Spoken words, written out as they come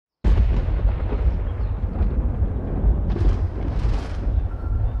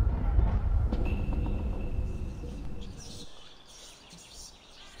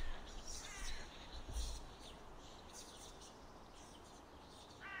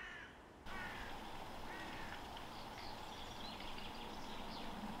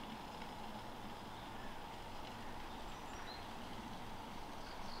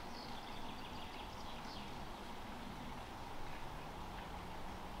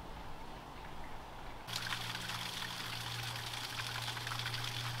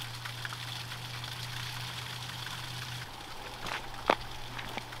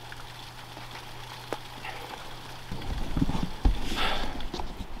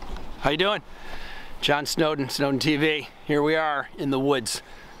How you doing? John Snowdon, Snowdon TV. Here we are in the woods.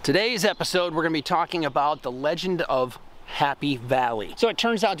 Today's episode, we're going to be talking about the legend of Happy Valley. So it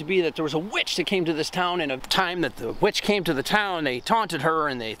turns out to be that there was a witch that came to this town, and a time that the witch came to the town, they taunted her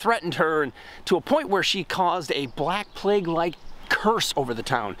and they threatened her, and to a point where she caused a black plague-like curse over the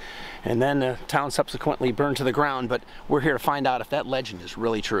town. And then the town subsequently burned to the ground, but we're here to find out if that legend is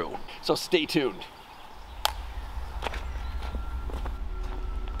really true. So stay tuned.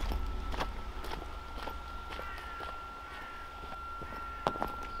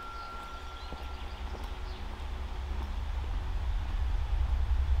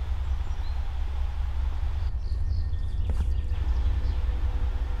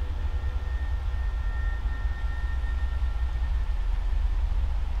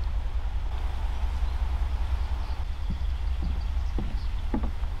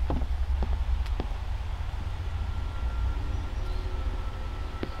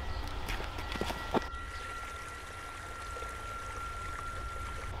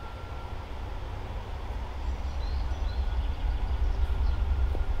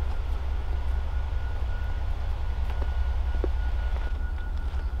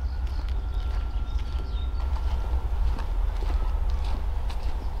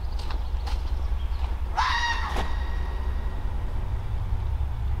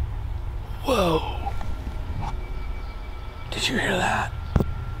 Whoa. Did you hear that?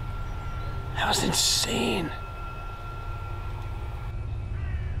 That was insane.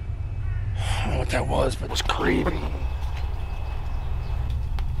 I don't know what that was, but it was creepy.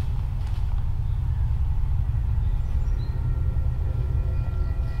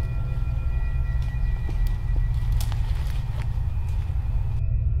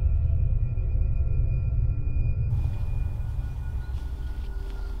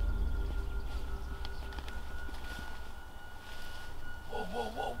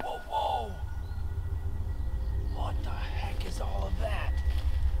 Whoa. What the heck is all of that?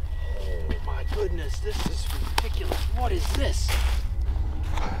 Oh my goodness, this is ridiculous. What is this?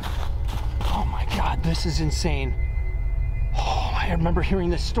 Oh my God, this is insane. Oh, I remember hearing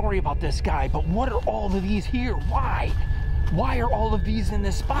this story about this guy, but what are all of these here? Why? Why are all of these in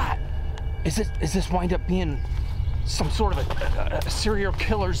this spot? Is this wind up being some sort of a serial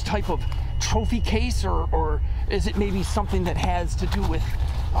killer's type of trophy case, or is it maybe something that has to do with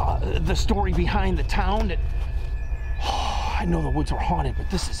the story behind the town? That I know the woods are haunted, but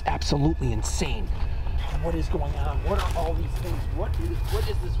this is absolutely insane. What is going on? What are all these things? What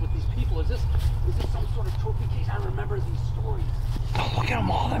is this with these people? Is this some sort of trophy case? I remember these stories. Oh, look at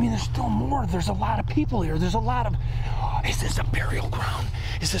them all. I mean, there's still more. There's a lot of people here. There's a lot of... Is this a burial ground?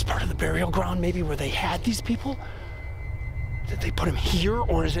 Is this part of the burial ground maybe where they had these people? Did they put him here,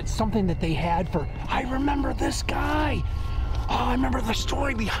 or is it something that they had for... I remember this guy. Oh, I remember the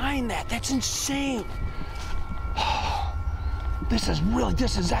story behind that. That's insane. Oh, this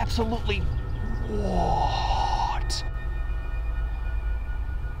is absolutely... What?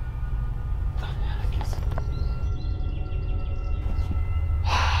 The heck is...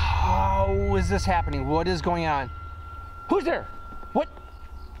 How is this happening? What is going on? Who's there?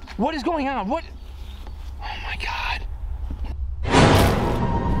 What is going on? What?